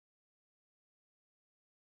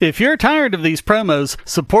If you're tired of these promos,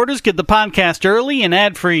 supporters get the podcast early and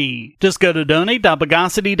ad-free. Just go to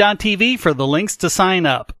donate.bogosity.tv for the links to sign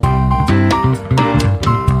up.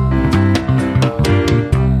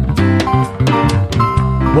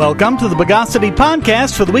 Welcome to the Bogosity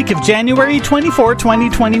podcast for the week of January 24,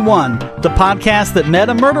 2021, the podcast that met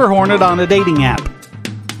a murder hornet on a dating app.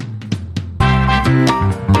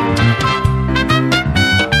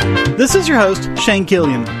 This is your host, Shane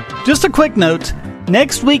Killian. Just a quick note.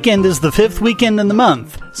 Next weekend is the 5th weekend in the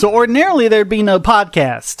month, so ordinarily there'd be no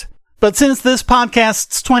podcast. But since this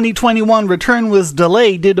podcast's 2021 return was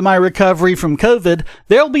delayed due to my recovery from COVID,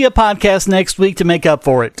 there'll be a podcast next week to make up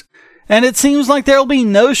for it. And it seems like there'll be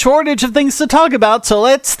no shortage of things to talk about, so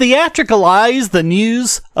let's theatricalize the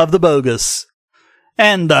news of the bogus.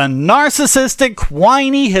 And the narcissistic,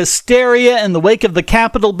 whiny hysteria in the wake of the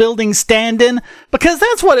Capitol building stand-in, because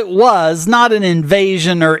that's what it was, not an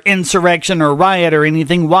invasion or insurrection or riot or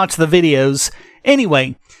anything. Watch the videos.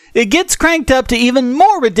 Anyway, it gets cranked up to even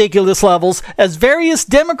more ridiculous levels as various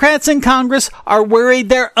Democrats in Congress are worried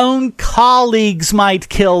their own colleagues might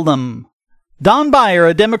kill them. Don Beyer,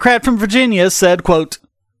 a Democrat from Virginia, said, quote,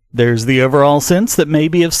 "There's the overall sense that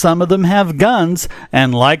maybe if some of them have guns,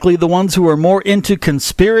 and likely the ones who are more into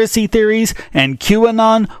conspiracy theories and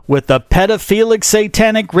QAnon with the pedophilic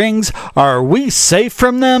satanic rings, are we safe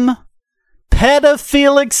from them?"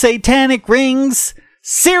 Pedophilic satanic rings?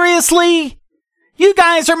 Seriously? You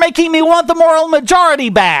guys are making me want the moral majority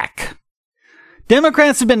back.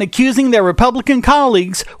 Democrats have been accusing their Republican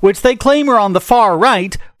colleagues, which they claim are on the far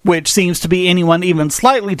right, which seems to be anyone even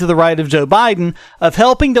slightly to the right of Joe Biden, of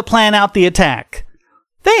helping to plan out the attack.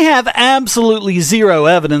 They have absolutely zero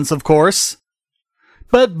evidence, of course.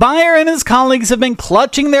 But Beyer and his colleagues have been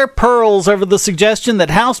clutching their pearls over the suggestion that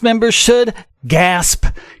House members should, gasp,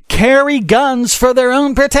 carry guns for their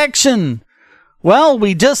own protection. Well,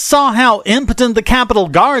 we just saw how impotent the Capitol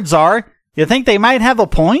guards are. You think they might have a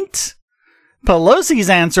point? Pelosi's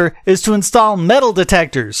answer is to install metal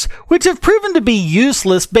detectors, which have proven to be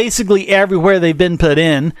useless basically everywhere they've been put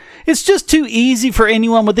in. It's just too easy for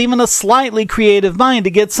anyone with even a slightly creative mind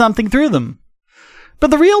to get something through them.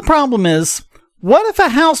 But the real problem is, what if a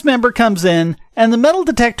House member comes in and the metal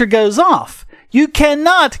detector goes off? You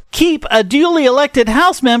cannot keep a duly elected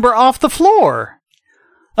House member off the floor.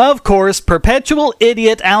 Of course, perpetual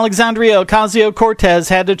idiot Alexandria Ocasio-Cortez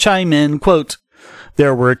had to chime in, quote,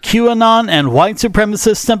 "There were QAnon and white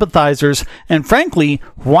supremacist sympathizers, and frankly,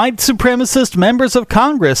 white supremacist members of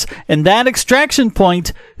Congress in that extraction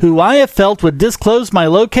point who I have felt would disclose my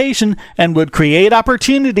location and would create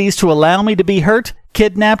opportunities to allow me to be hurt,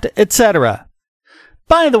 kidnapped, etc."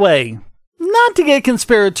 By the way, not to get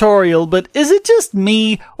conspiratorial, but is it just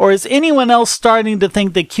me, or is anyone else starting to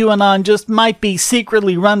think that QAnon just might be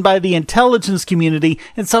secretly run by the intelligence community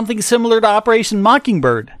in something similar to Operation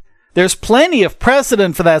Mockingbird? There's plenty of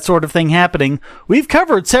precedent for that sort of thing happening. We've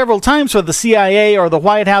covered several times where the CIA or the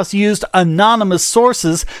White House used anonymous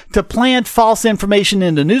sources to plant false information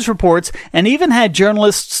into news reports and even had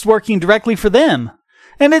journalists working directly for them.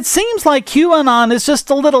 And it seems like QAnon is just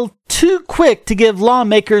a little too quick to give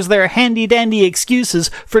lawmakers their handy-dandy excuses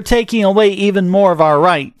for taking away even more of our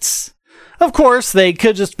rights. Of course, they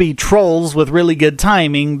could just be trolls with really good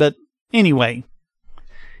timing, but anyway.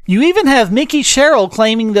 You even have Mickey Sherrill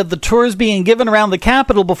claiming that the tours being given around the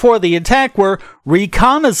Capitol before the attack were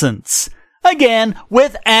reconnaissance. Again,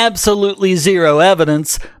 with absolutely zero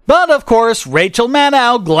evidence. But of course, Rachel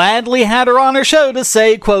Maddow gladly had her on her show to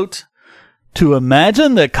say, quote, "To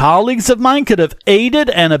imagine that colleagues of mine could have aided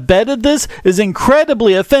and abetted this is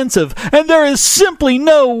incredibly offensive, and there is simply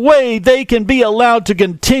no way they can be allowed to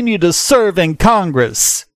continue to serve in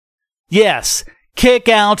Congress." Yes, kick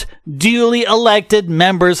out duly elected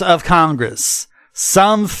members of Congress.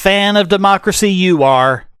 Some fan of democracy you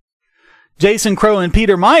are. Jason Crow and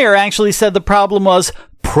Peter Meyer actually said the problem was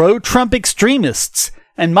pro-Trump extremists,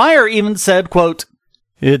 and Meyer even said, quote,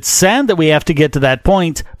 "It's sad that we have to get to that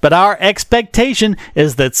point, but our expectation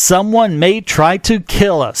is that someone may try to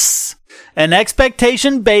kill us." An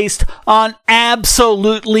expectation based on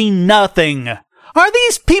absolutely nothing. Are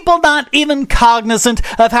these people not even cognizant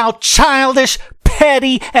of how childish,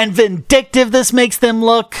 petty, and vindictive this makes them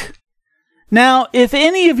look? Now, if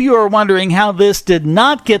any of you are wondering how this did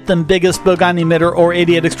not get them biggest bogon emitter or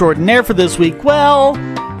idiot extraordinaire for this week, well,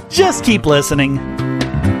 just keep listening.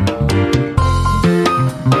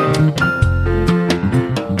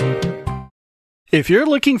 If you're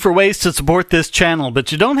looking for ways to support this channel,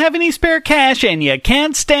 but you don't have any spare cash and you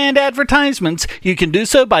can't stand advertisements, you can do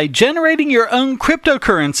so by generating your own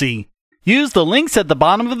cryptocurrency. Use the links at the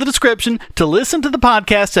bottom of the description to listen to the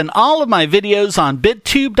podcast and all of my videos on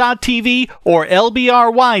bittube.tv or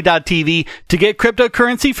lbry.tv to get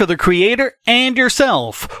cryptocurrency for the creator and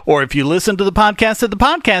yourself. Or if you listen to the podcast at the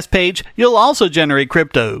podcast page, you'll also generate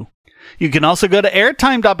crypto. You can also go to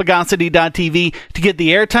airtime.bogosity.tv to get the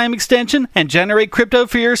airtime extension and generate crypto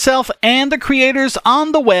for yourself and the creators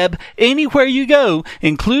on the web anywhere you go,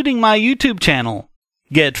 including my YouTube channel.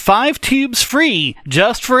 Get 5 tubes free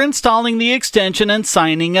just for installing the extension and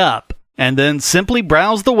signing up, and then simply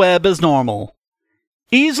browse the web as normal.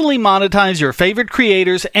 Easily monetize your favorite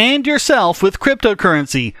creators and yourself with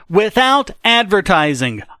cryptocurrency without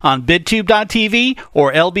advertising on bittube.tv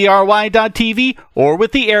or lbry.tv or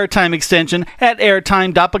with the airtime extension at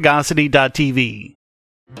airtime.bogosity.tv.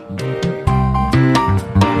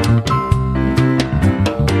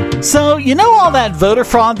 So, you know all that voter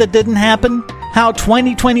fraud that didn't happen? How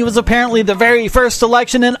 2020 was apparently the very first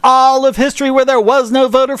election in all of history where there was no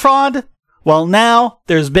voter fraud? Well, now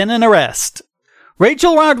there's been an arrest.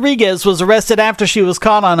 Rachel Rodriguez was arrested after she was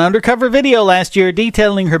caught on undercover video last year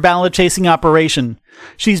detailing her ballot-chasing operation.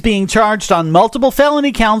 She's being charged on multiple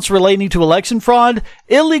felony counts relating to election fraud,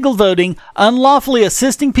 illegal voting, unlawfully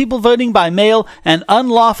assisting people voting by mail, and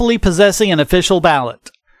unlawfully possessing an official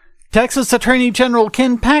ballot. Texas Attorney General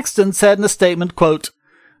Ken Paxton said in a statement, quote,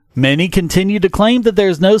 "Many continue to claim that there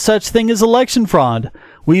is no such thing as election fraud.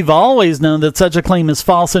 We've always known that such a claim is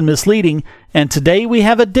false and misleading, and today we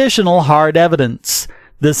have additional hard evidence.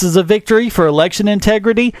 This is a victory for election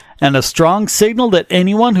integrity and a strong signal that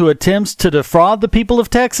anyone who attempts to defraud the people of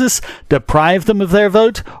Texas, deprive them of their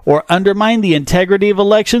vote, or undermine the integrity of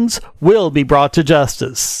elections will be brought to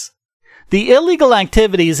justice." The illegal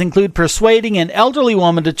activities include persuading an elderly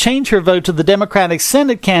woman to change her vote to the Democratic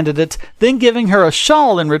Senate candidate, then giving her a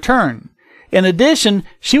shawl in return. In addition,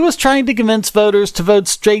 she was trying to convince voters to vote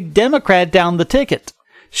straight Democrat down the ticket.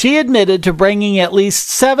 She admitted to bringing at least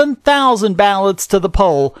 7,000 ballots to the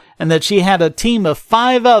poll and that she had a team of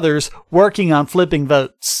 5 others working on flipping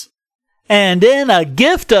votes. And in a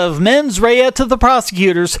gift of mens rea to the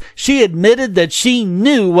prosecutors, she admitted that she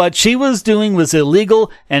knew what she was doing was illegal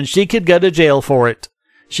and she could go to jail for it.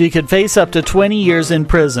 She could face up to 20 years in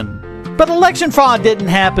prison. But election fraud didn't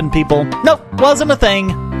happen, people. Nope, wasn't a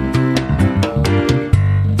thing.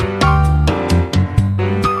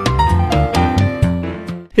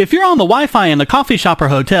 If you're on the Wi-Fi in a coffee shop or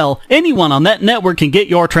hotel, anyone on that network can get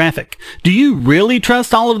your traffic. Do you really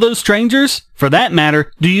trust all of those strangers? For that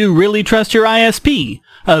matter, do you really trust your ISP?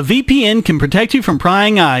 A VPN can protect you from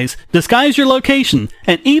prying eyes, disguise your location,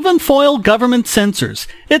 and even foil government censors.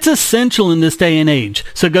 It's essential in this day and age,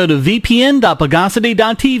 so go to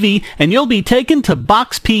vpn.bogosity.tv and you'll be taken to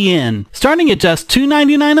BoxPN. Starting at just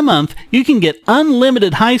 $2.99 a month, you can get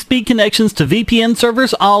unlimited high-speed connections to VPN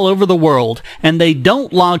servers all over the world, and they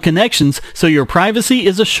don't log connections, so your privacy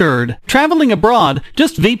is assured. Traveling abroad,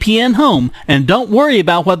 just VPN home, and don't worry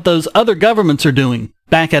about what those other governments are doing.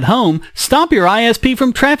 Back at home, stop your ISP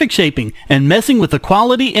from traffic shaping and messing with the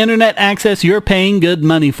quality internet access you're paying good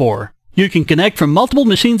money for. You can connect from multiple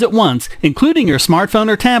machines at once, including your smartphone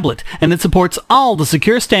or tablet, and it supports all the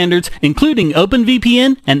secure standards, including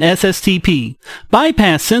OpenVPN and SSTP.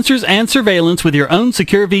 Bypass censors and surveillance with your own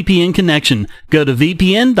secure VPN connection. Go to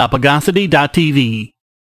vpn.bogosity.tv.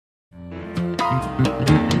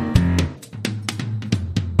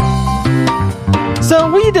 So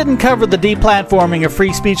we didn't cover the deplatforming of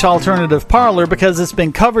free speech alternative Parler because it's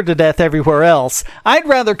been covered to death everywhere else. I'd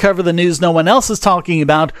rather cover the news no one else is talking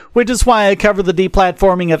about, which is why I cover the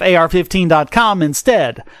deplatforming of AR15.com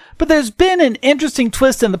instead. But there's been an interesting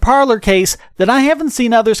twist in the Parler case that I haven't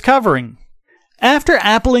seen others covering. After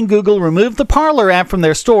Apple and Google removed the Parler app from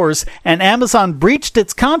their stores and Amazon breached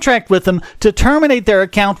its contract with them to terminate their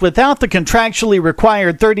account without the contractually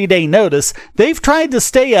required 30-day notice, they've tried to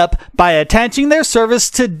stay up by attaching their service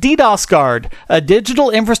to DDoS Guard, a digital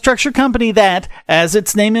infrastructure company that, as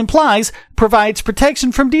its name implies, provides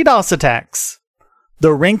protection from DDoS attacks.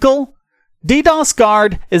 The wrinkle? DDoS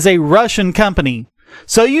Guard is a Russian company.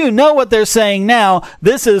 So you know what they're saying now.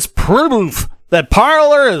 This is proof that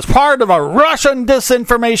Parler is part of a Russian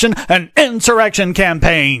disinformation and insurrection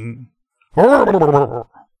campaign.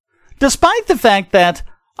 Despite the fact that,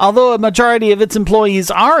 although a majority of its employees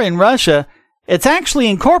are in Russia, it's actually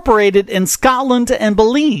incorporated in Scotland and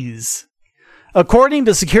Belize. According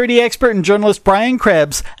to security expert and journalist Brian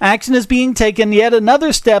Krebs, action is being taken yet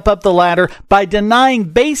another step up the ladder by denying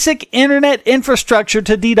basic internet infrastructure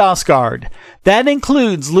to DDoS Guard. That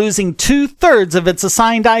includes losing 2/3 of its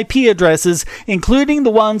assigned IP addresses, including the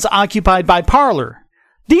ones occupied by Parler.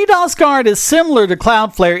 DDoS Guard is similar to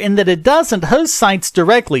Cloudflare in that it doesn't host sites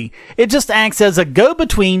directly. It just acts as a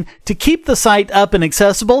go-between to keep the site up and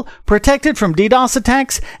accessible, protected from DDoS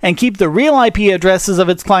attacks, and keep the real IP addresses of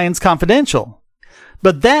its clients confidential.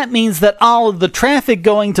 But that means that all of the traffic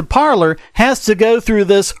going to Parler has to go through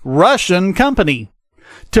this Russian company.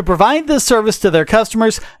 To provide this service to their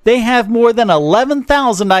customers, they have more than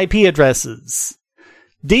 11,000 IP addresses.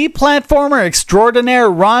 Deplatformer extraordinaire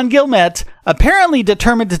Ron Guillemette, apparently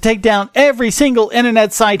determined to take down every single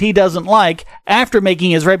internet site he doesn't like after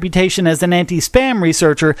making his reputation as an anti-spam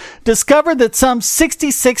researcher, discovered that some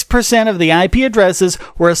 66% of the IP addresses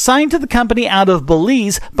were assigned to the company out of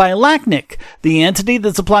Belize by LACNIC, the entity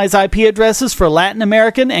that supplies IP addresses for Latin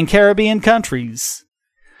American and Caribbean countries.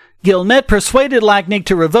 Guillemette persuaded LACNIC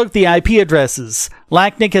to revoke the IP addresses.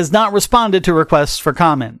 LACNIC has not responded to requests for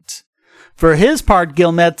comment. For his part,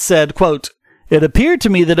 Guillemette said, quote, "It appeared to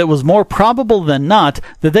me that it was more probable than not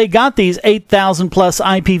that they got these 8,000 plus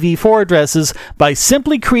IPv4 addresses by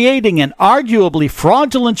simply creating an arguably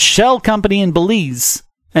fraudulent shell company in Belize,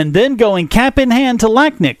 and then going cap in hand to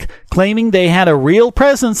LACNIC, claiming they had a real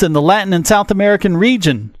presence in the Latin and South American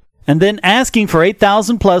region, and then asking for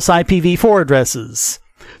 8,000 plus IPv4 addresses.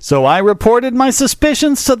 So I reported my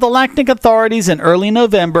suspicions to the LACNIC authorities in early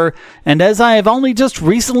November, and as I have only just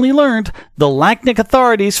recently learned, the LACNIC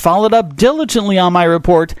authorities followed up diligently on my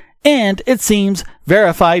report and, it seems,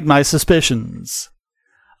 verified my suspicions."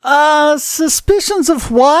 Suspicions of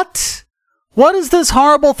what? What is this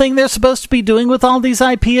horrible thing they're supposed to be doing with all these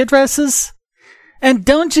IP addresses? And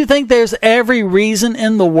don't you think there's every reason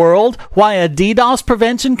in the world why a DDoS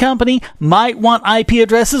prevention company might want IP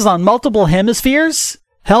addresses on multiple hemispheres,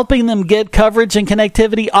 helping them get coverage and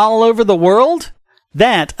connectivity all over the world?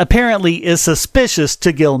 That, apparently, is suspicious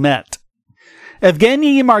to Guillemette.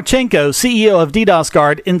 Evgeny Marchenko, CEO of DDoS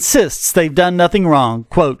Guard, insists they've done nothing wrong.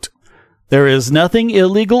 Quote, "There is nothing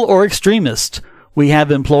illegal or extremist. We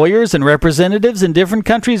have employers and representatives in different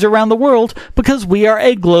countries around the world because we are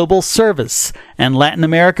a global service, and Latin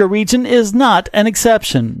America region is not an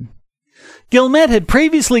exception." Guillemette had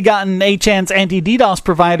previously gotten 8chan's anti-DDoS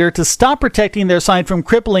provider to stop protecting their site from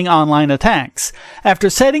crippling online attacks. After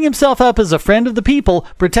setting himself up as a friend of the people,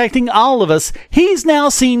 protecting all of us, he's now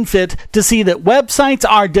seen fit to see that websites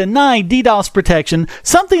are denied DDoS protection,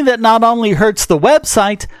 something that not only hurts the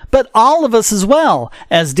website, but all of us as well,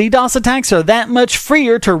 as DDoS attacks are that much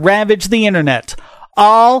freer to ravage the internet.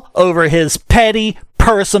 All over his petty,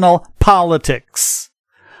 personal politics.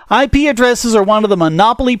 IP addresses are one of the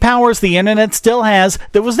monopoly powers the internet still has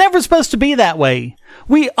that was never supposed to be that way.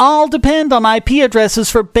 We all depend on IP addresses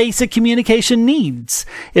for basic communication needs.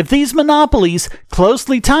 If these monopolies,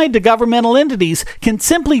 closely tied to governmental entities, can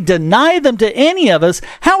simply deny them to any of us,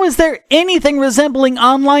 how is there anything resembling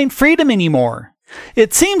online freedom anymore?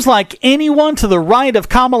 It seems like anyone to the right of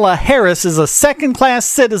Kamala Harris is a second-class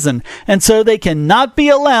citizen, and so they cannot be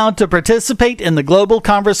allowed to participate in the global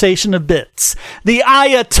conversation of bits. The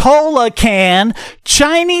Ayatollah can.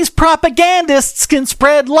 Chinese propagandists can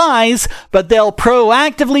spread lies, but they'll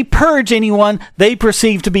proactively purge anyone they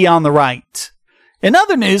perceive to be on the right. In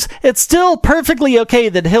other news, it's still perfectly okay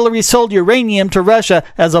that Hillary sold uranium to Russia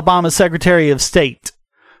as Obama's Secretary of State.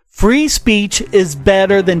 Free speech is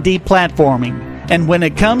better than deplatforming, and when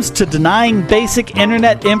it comes to denying basic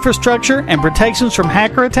internet infrastructure and protections from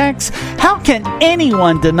hacker attacks, how can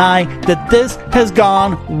anyone deny that this has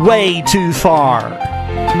gone way too far?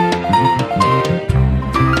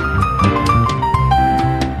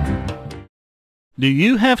 Do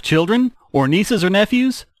you have children, or nieces or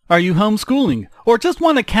nephews? Are you homeschooling, or just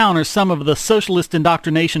want to counter some of the socialist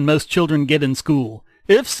indoctrination most children get in school?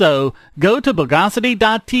 If so, go to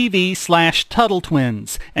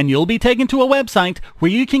bogosity.tv/TuttleTwins, and you'll be taken to a website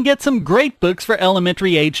where you can get some great books for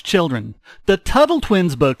elementary-age children. The Tuttle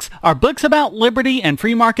Twins books are books about liberty and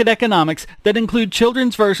free market economics that include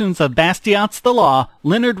children's versions of Bastiat's The Law,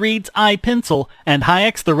 Leonard Read's I, Pencil, and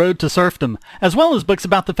Hayek's The Road to Serfdom, as well as books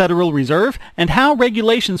about the Federal Reserve and how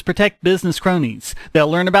regulations protect business cronies.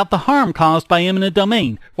 They'll learn about the harm caused by eminent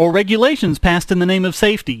domain, or regulations passed in the name of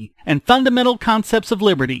safety, and fundamental concepts of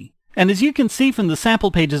liberty. And as you can see from the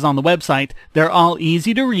sample pages on the website, they're all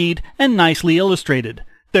easy to read and nicely illustrated.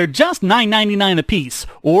 They're just $9.99 a piece,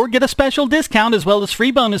 or get a special discount as well as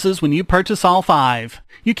free bonuses when you purchase all 5.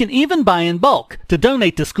 You can even buy in bulk to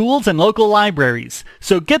donate to schools and local libraries.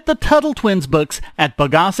 So get the Tuttle Twins books at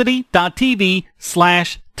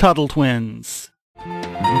bogosity.tv/TuttleTwins.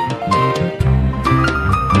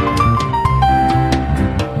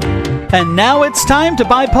 And now it's time to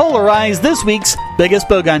bipolarize this week's biggest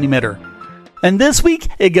bogon emitter. And this week,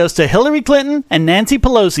 it goes to Hillary Clinton and Nancy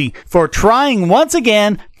Pelosi for trying once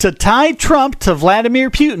again to tie Trump to Vladimir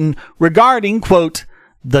Putin regarding, quote,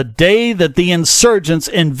 the day that the insurgents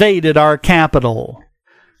invaded our capital.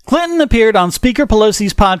 Clinton appeared on Speaker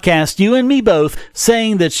Pelosi's podcast, You and Me Both,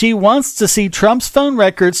 saying that she wants to see Trump's phone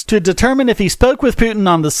records to determine if he spoke with Putin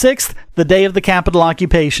on the 6th, the day of the Capitol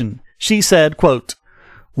occupation. She said, quote,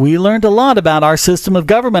 we learned a lot about our system of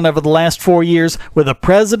government over the last 4 years with a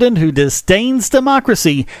president who disdains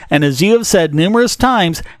democracy and, as you have said numerous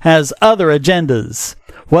times, has other agendas.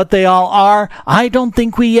 What they all are, I don't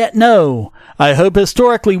think we yet know. I hope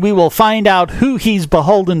historically we will find out who he's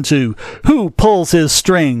beholden to, who pulls his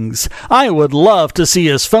strings. I would love to see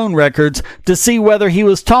his phone records to see whether he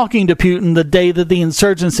was talking to Putin the day that the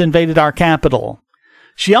insurgents invaded our capital.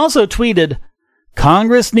 She also tweeted,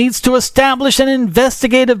 Congress needs to establish an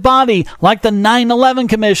investigative body like the 9/11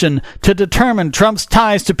 Commission to determine Trump's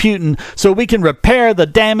ties to Putin so we can repair the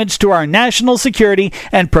damage to our national security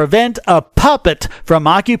and prevent a puppet from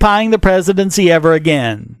occupying the presidency ever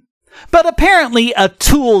again. But apparently a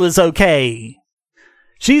tool is okay.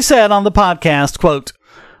 She said on the podcast, quote,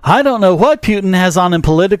 I don't know what Putin has on him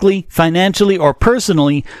politically, financially, or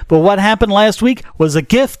personally, but what happened last week was a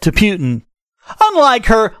gift to Putin. Unlike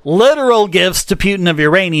her literal gifts to Putin of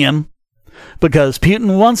uranium, because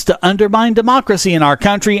Putin wants to undermine democracy in our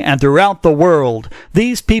country and throughout the world.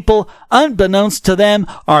 These people, unbeknownst to them,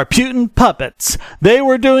 are Putin puppets. They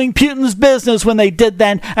were doing Putin's business when they did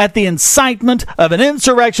that at the incitement of an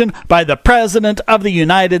insurrection by the President of the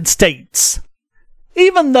United States.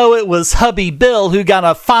 Even though it was Hubby Bill who got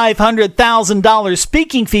a $500,000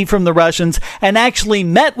 speaking fee from the Russians and actually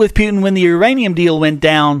met with Putin when the uranium deal went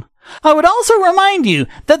down, I would also remind you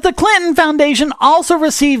that the Clinton Foundation also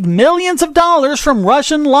received millions of dollars from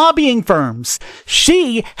Russian lobbying firms.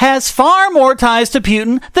 She has far more ties to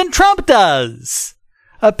Putin than Trump does.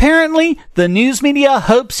 Apparently, the news media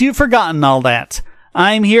hopes you've forgotten all that.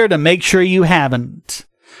 I'm here to make sure you haven't.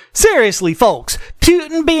 Seriously, folks,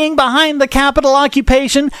 Putin being behind the Capitol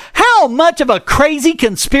occupation, how much of a crazy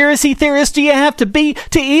conspiracy theorist do you have to be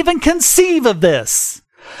to even conceive of this?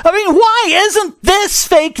 I mean, why isn't this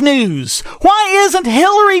fake news? Why isn't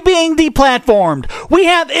Hillary being deplatformed? We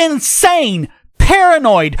have insane,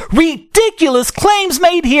 paranoid, ridiculous claims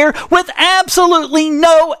made here with absolutely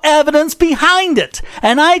no evidence behind it.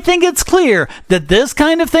 And I think it's clear that this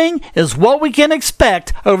kind of thing is what we can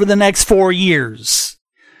expect over the next 4 years.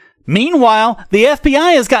 Meanwhile, the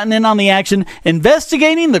FBI has gotten in on the action,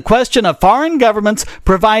 investigating the question of foreign governments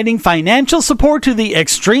providing financial support to the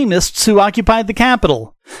extremists who occupied the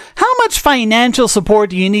Capitol. How much financial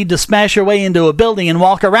support do you need to smash your way into a building and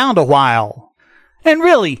walk around a while? And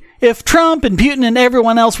really, if Trump and Putin and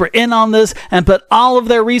everyone else were in on this and put all of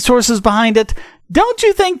their resources behind it, don't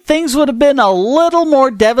you think things would have been a little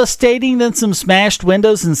more devastating than some smashed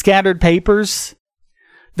windows and scattered papers?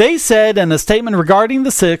 They said in a statement regarding the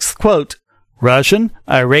 6th, quote, Russian,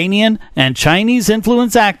 Iranian, and Chinese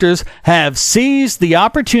influence actors have seized the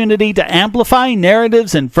opportunity to amplify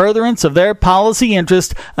narratives in furtherance of their policy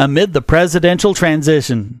interest amid the presidential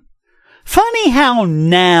transition. Funny how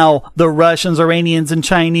now the Russians, Iranians, and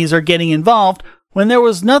Chinese are getting involved when there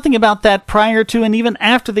was nothing about that prior to and even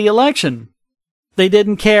after the election. They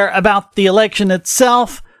didn't care about the election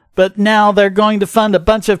itself, but now they're going to fund a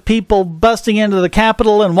bunch of people busting into the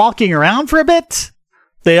Capitol and walking around for a bit?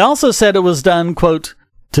 They also said it was done, quote,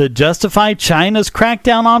 to justify China's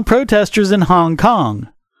crackdown on protesters in Hong Kong.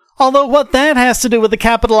 Although what that has to do with the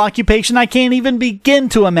Capitol occupation, I can't even begin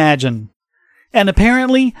to imagine. And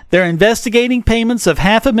apparently, they're investigating payments of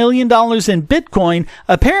 $500,000 in Bitcoin,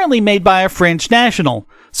 apparently made by a French national.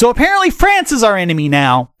 So apparently France is our enemy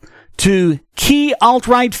now, to key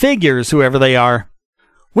alt-right figures, whoever they are.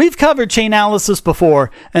 We've covered Chainalysis before,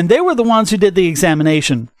 and they were the ones who did the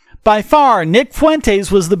examination. By far, Nick Fuentes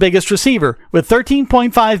was the biggest receiver, with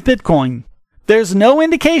 13.5 Bitcoin. There's no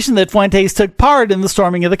indication that Fuentes took part in the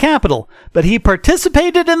storming of the Capitol, but he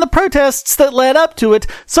participated in the protests that led up to it,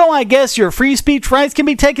 so I guess your free speech rights can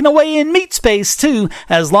be taken away in meat space too,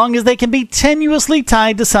 as long as they can be tenuously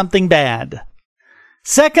tied to something bad.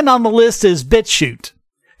 Second on the list is BitChute.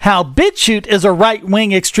 How BitChute is a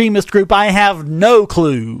right-wing extremist group, I have no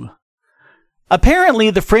clue. Apparently,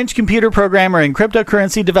 the French computer programmer and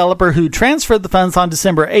cryptocurrency developer who transferred the funds on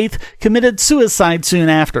December 8th committed suicide soon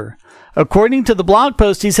after. According to the blog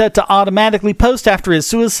post he set to automatically post after his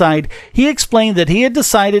suicide, he explained that he had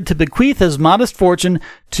decided to bequeath his modest fortune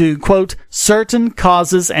to, quote, certain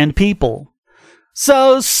causes and people.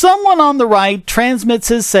 So, someone on the right transmits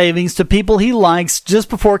his savings to people he likes just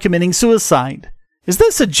before committing suicide. Is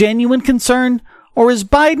this a genuine concern, Or is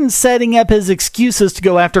Biden setting up his excuses to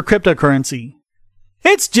go after cryptocurrency?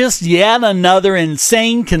 It's just yet another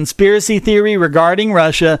insane conspiracy theory regarding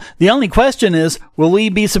Russia. The only question is, will we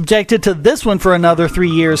be subjected to this one for another 3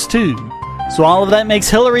 years too? So all of that makes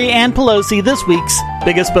Hillary and Pelosi this week's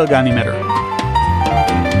biggest bogon emitter.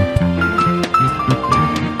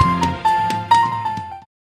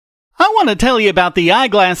 I want to tell you about the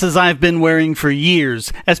eyeglasses I've been wearing for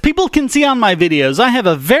years. As people can see on my videos, I have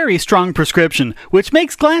a very strong prescription, which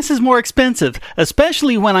makes glasses more expensive,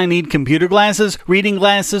 especially when I need computer glasses, reading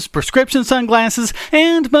glasses, prescription sunglasses,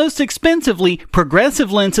 and most expensively,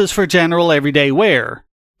 progressive lenses for general everyday wear.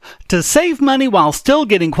 To save money while still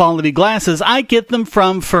getting quality glasses, I get them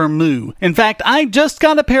from Firmoo. In fact, I just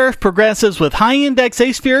got a pair of progressives with high-index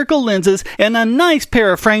aspherical lenses and a nice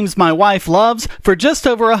pair of frames my wife loves for just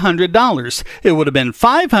over $100. It would have been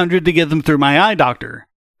 $500 to get them through my eye doctor.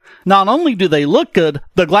 Not only do they look good,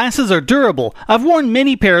 the glasses are durable. I've worn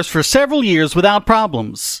many pairs for several years without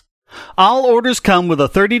problems. All orders come with a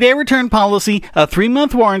 30-day return policy, a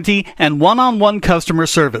 3-month warranty, and one-on-one customer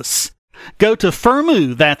service. Go to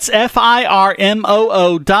Firmoo, that's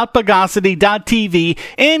FIRMOO.Bogosity.tv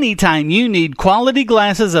anytime you need quality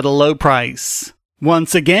glasses at a low price.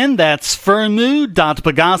 Once again, that's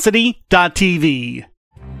Firmoo.Bogosity.tv.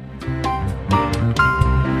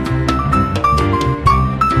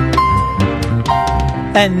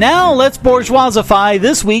 And now let's bourgeoisify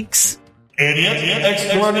this week's Idiot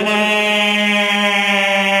Extraordinaire.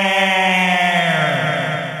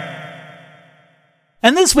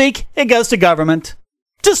 And this week, it goes to government.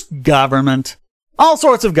 Just government. All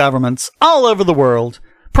sorts of governments, all over the world.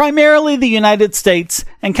 Primarily the United States,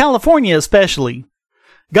 and California especially.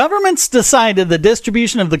 Governments decided the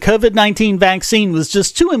distribution of the COVID-19 vaccine was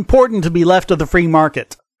just too important to be left to the free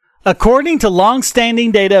market. According to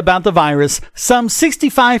long-standing data about the virus, some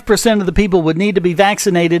 65% of the people would need to be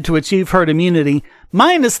vaccinated to achieve herd immunity,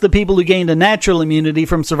 minus the people who gained a natural immunity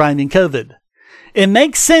from surviving COVID. It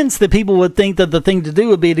makes sense that people would think that the thing to do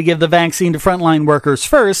would be to give the vaccine to frontline workers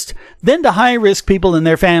first, then to high-risk people and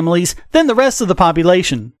their families, then the rest of the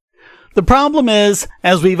population. The problem is,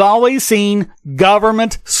 as we've always seen,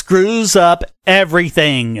 government screws up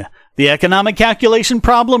everything. The economic calculation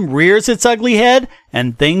problem rears its ugly head,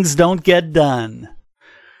 and things don't get done.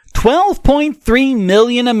 12.3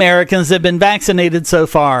 million Americans have been vaccinated so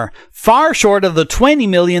far, far short of the 20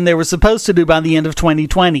 million they were supposed to do by the end of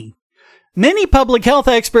 2020. Many public health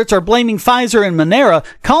experts are blaming Pfizer and Moderna,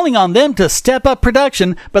 calling on them to step up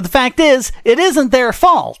production, but the fact is, it isn't their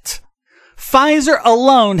fault. Pfizer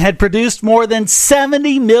alone had produced more than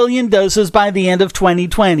 70 million doses by the end of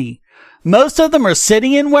 2020. Most of them are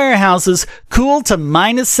sitting in warehouses, cooled to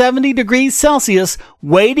minus 70 degrees Celsius,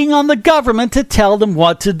 waiting on the government to tell them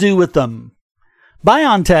what to do with them.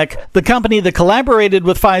 BioNTech, the company that collaborated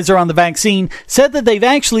with Pfizer on the vaccine, said that they've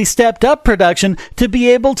actually stepped up production to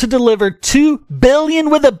be able to deliver 2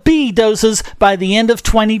 billion with a B doses by the end of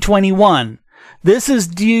 2021. This is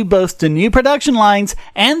due both to new production lines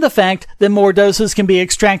and the fact that more doses can be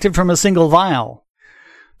extracted from a single vial.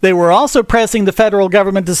 They were also pressing the federal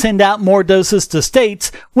government to send out more doses to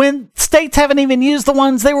states when states haven't even used the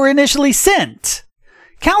ones they were initially sent.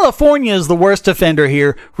 California is the worst offender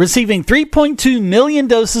here, receiving 3.2 million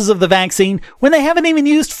doses of the vaccine when they haven't even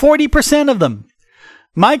used 40% of them.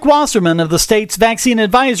 Mike Wasserman of the state's Vaccine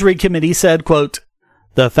Advisory Committee said, quote,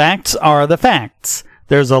 "The facts are the facts.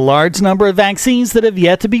 There's a large number of vaccines that have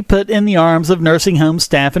yet to be put in the arms of nursing home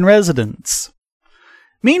staff and residents."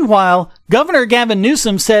 Meanwhile, Governor Gavin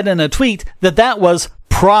Newsom said in a tweet that that was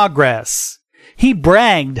progress. He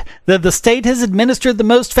bragged that the state has administered the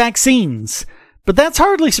most vaccines. But that's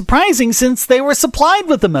hardly surprising since they were supplied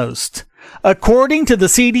with the most. According to the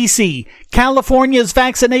CDC, California's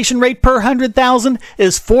vaccination rate per 100,000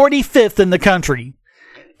 is 45th in the country.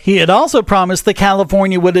 He had also promised that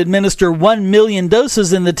California would administer 1 million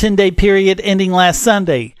doses in the 10-day period ending last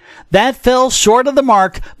Sunday. That fell short of the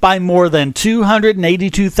mark by more than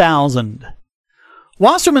 282,000.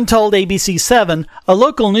 Wasserman told ABC7, a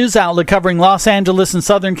local news outlet covering Los Angeles and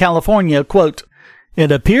Southern California, quote,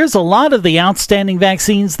 "It appears a lot of the outstanding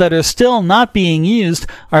vaccines that are still not being used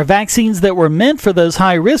are vaccines that were meant for those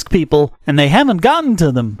high-risk people, and they haven't gotten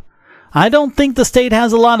to them. I don't think the state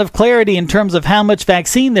has a lot of clarity in terms of how much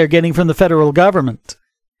vaccine they're getting from the federal government."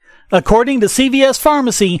 According to CVS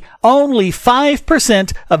Pharmacy, only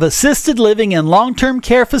 5% of assisted living and long-term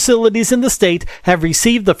care facilities in the state have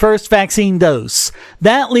received the first vaccine dose.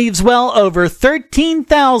 That leaves well over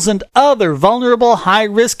 13,000 other vulnerable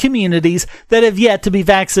high-risk communities that have yet to be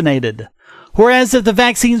vaccinated. Whereas if the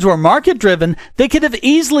vaccines were market-driven, they could have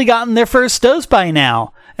easily gotten their first dose by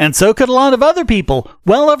now. And so could a lot of other people,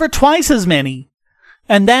 well over twice as many.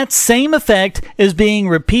 And that same effect is being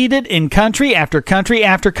repeated in country after country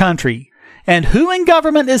after country. And who in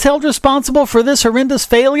government is held responsible for this horrendous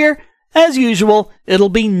failure? As usual, it'll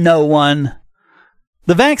be no one.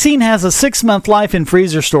 The vaccine has a 6-month life in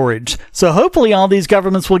freezer storage, so hopefully all these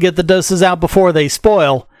governments will get the doses out before they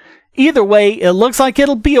spoil. Either way, it looks like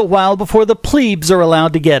it'll be a while before the plebes are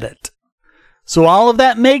allowed to get it. So all of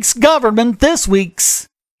that makes government this week's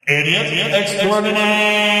Idiot Extraordinaire.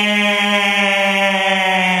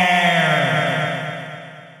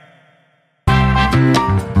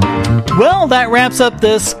 Well, that wraps up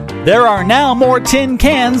this There Are Now More Tin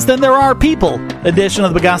Cans Than There Are People edition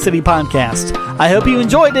of the Bogosity Podcast. I hope you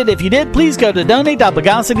enjoyed it. If you did, please go to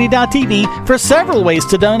donate.bogosity.tv for several ways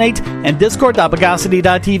to donate and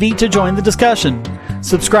discord.bogosity.tv to join the discussion.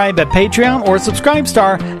 Subscribe at Patreon or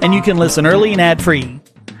Subscribestar, and you can listen early and ad-free.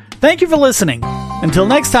 Thank you for listening. Until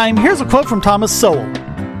next time, here's a quote from Thomas Sowell.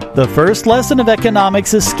 The first lesson of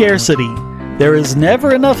economics is scarcity. There is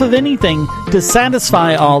never enough of anything to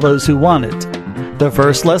satisfy all those who want it. The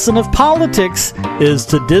first lesson of politics is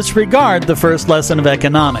to disregard the first lesson of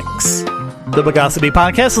economics. The Bogosity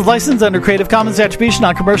Podcast is licensed under Creative Commons Attribution,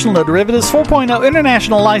 Non-Commercial, No Derivatives 4.0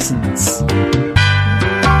 International License.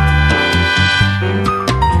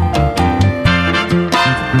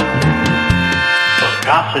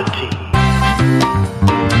 Bogosity.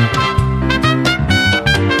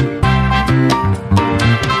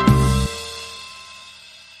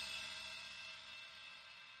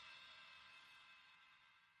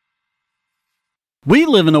 We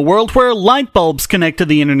live in a world where light bulbs connect to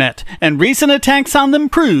the internet, and recent attacks on them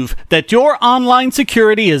prove that your online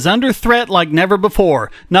security is under threat like never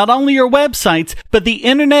before. Not only your websites, but the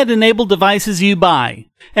internet-enabled devices you buy.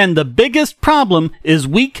 And the biggest problem is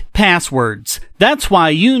weak passwords. That's why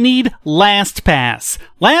you need LastPass.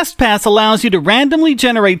 LastPass allows you to randomly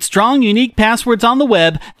generate strong, unique passwords on the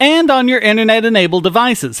web and on your internet-enabled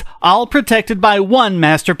devices, all protected by one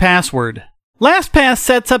master password. LastPass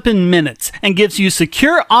sets up in minutes and gives you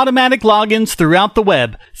secure automatic logins throughout the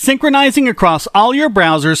web, synchronizing across all your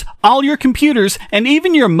browsers, all your computers, and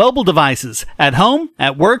even your mobile devices, at home,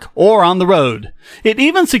 at work, or on the road. It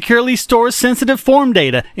even securely stores sensitive form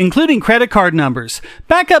data, including credit card numbers,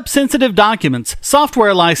 backup sensitive documents,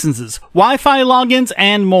 software licenses, Wi-Fi logins,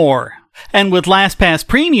 and more. And with LastPass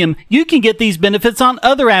Premium, you can get these benefits on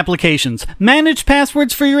other applications, manage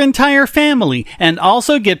passwords for your entire family, and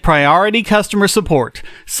also get priority customer support.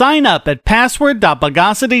 Sign up at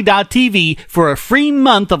password.bogosity.tv for a free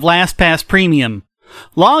month of LastPass Premium.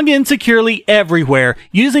 Log in securely everywhere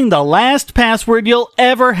using the last password you'll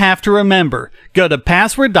ever have to remember. Go to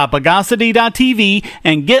password.bogosity.tv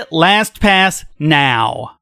and get LastPass now.